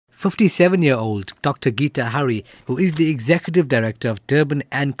57-year-old Dr. Gita Harie, who is the Executive Director of Durban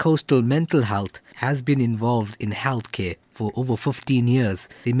and Coastal Mental Health, has been involved in healthcare for over 15 years.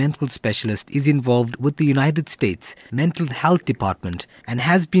 The mental specialist is involved with the United States Mental Health Department and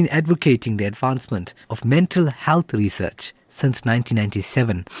has been advocating the advancement of mental health research since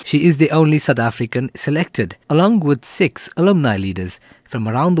 1997. She is the only South African selected, along with 6 alumni leaders from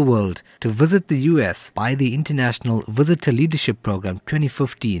around the world, to visit the US by the International Visitor Leadership Program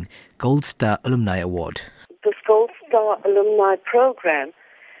 2015 Gold Star Alumni Award. This Gold Star Alumni Program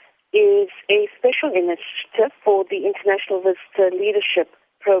is a special initiative for the International Visitor Leadership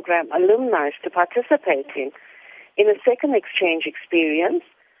Program alumni to participate in a second exchange experience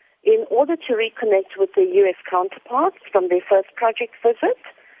in order to reconnect with their U.S. counterparts from their first project visit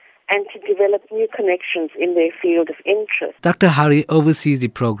and to develop new connections in their field of interest. Dr. Harie oversees the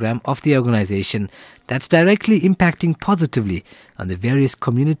program of the organization that's directly impacting positively on the various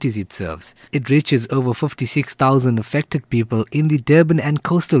communities it serves. It reaches over 56,000 affected people in the Durban and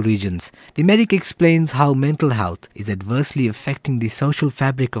coastal regions. The medic explains how mental health is adversely affecting the social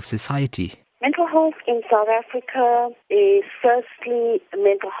fabric of society. Mental health in South Africa is, firstly,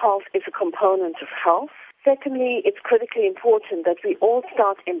 mental health is a component of health. Secondly, it's critically important that we all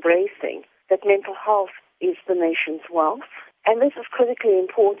start embracing that mental health is the nation's wealth. And this is critically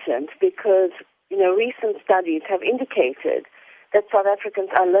important because, recent studies have indicated that South Africans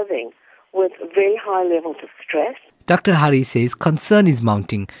are living with very high levels of stress. Dr. Harie says concern is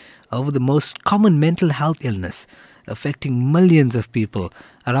mounting over the most common mental health illness affecting millions of people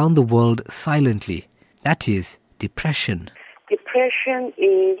around the world silently. That is depression. Depression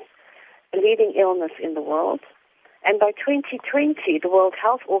is a leading illness in the world, and by 2020 the World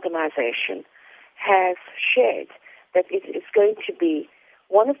Health Organization has shared that it is going to be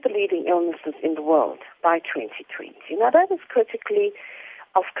one of the leading illnesses in the world by 2020. Now that is critically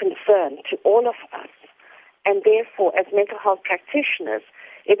of concern to all of us, and therefore as mental health practitioners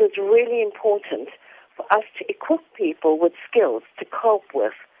it is really important for us to equip people with skills to cope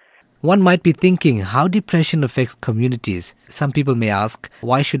with. One might be thinking how depression affects communities. Some people may ask,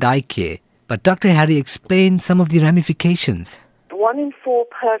 why should I care? But Dr. Harie explains some of the ramifications. 1 in 4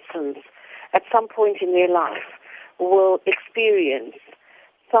 persons at some point in their life will experience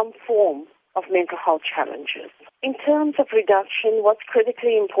some form of mental health challenges. In terms of reduction, what's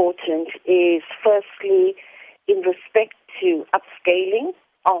critically important is, firstly, in respect to upscaling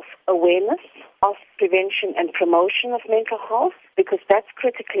of awareness of prevention and promotion of mental health, because that's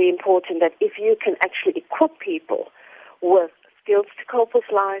critically important, that if you can actually equip people with skills to cope with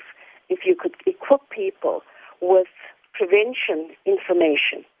life, if you could equip people with prevention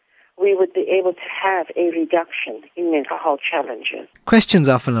information, we would be able to have a reduction in mental health challenges. Questions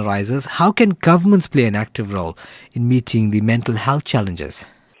often arises, how can governments play an active role in meeting the mental health challenges?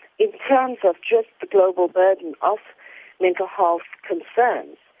 In terms of just the global burden of mental health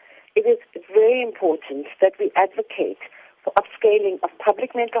concerns, it is very important that we advocate for upscaling of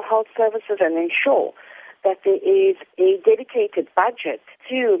public mental health services and ensure that there is a dedicated budget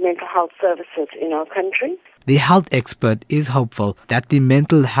to mental health services in our country. The health expert is hopeful that the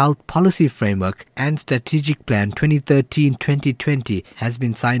Mental Health Policy Framework and Strategic Plan 2013-2020 has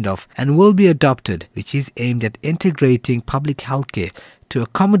been signed off and will be adopted, which is aimed at integrating public healthcare to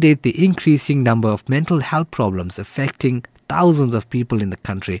accommodate the increasing number of mental health problems affecting thousands of people in the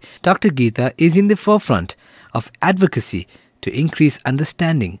country. Dr. Gita is in the forefront of advocacy to increase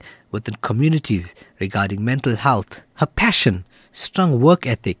understanding within communities regarding mental health. Her passion, strong work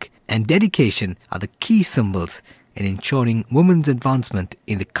ethic and dedication are the key symbols in ensuring women's advancement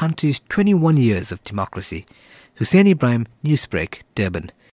in the country's 21 years of democracy. Hoosen Ebrahim, Newsbreak, Durban.